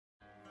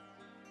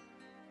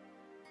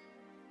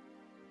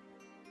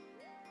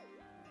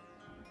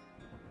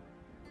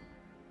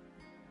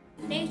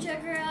nature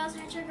girls,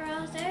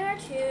 there are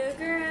two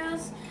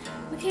girls,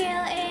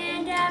 Michaela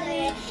and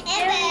Abby,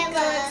 and we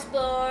go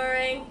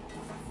exploring.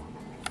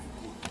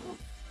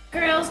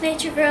 Girls,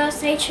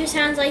 nature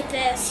sounds like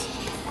this.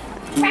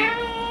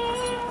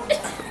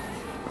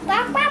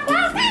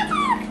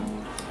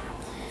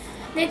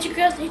 Nature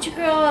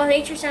girls,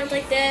 nature sounds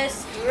like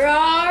this.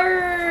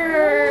 Roar!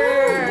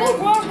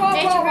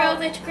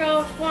 Nature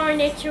girls, exploring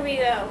nature we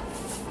go.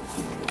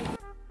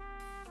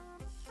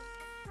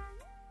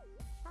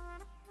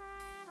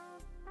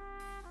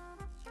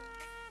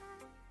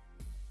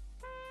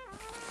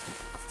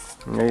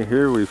 Right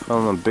here we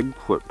found a big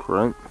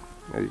footprint.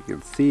 As you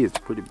can see, it's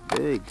pretty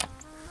big.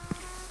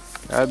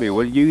 Abby,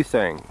 what do you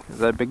think? Is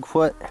that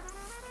Bigfoot?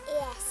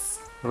 Yes.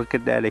 Look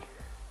at Daddy.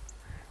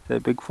 Is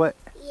that Bigfoot?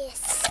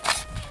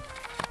 Yes.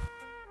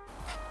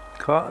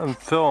 Caught and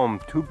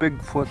filmed 2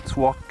 Bigfoots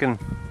walking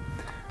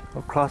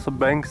across a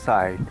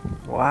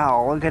bankside.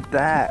 Wow, look at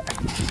that.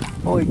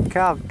 Holy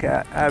cow,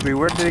 Abby,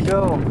 where did they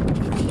go?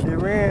 They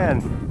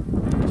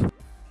ran.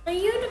 A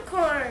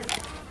unicorn.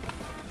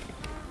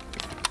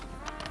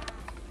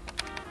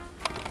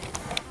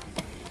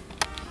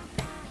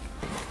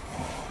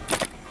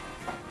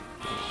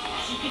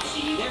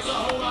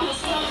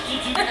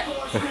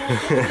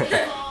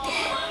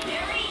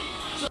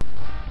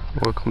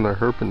 Welcome to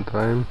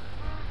Herpentine.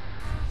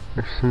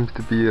 There seems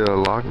to be a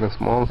Loch Ness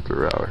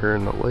monster out here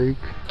in the lake.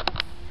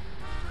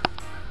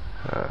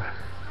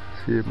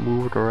 See it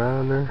moving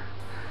around there?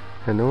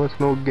 I know it's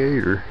no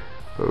gator,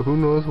 but who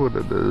knows what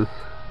it is.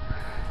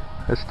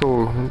 I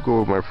still go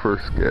with my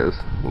first guess.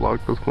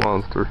 Loch Ness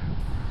monster.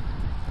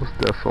 Most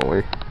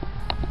definitely.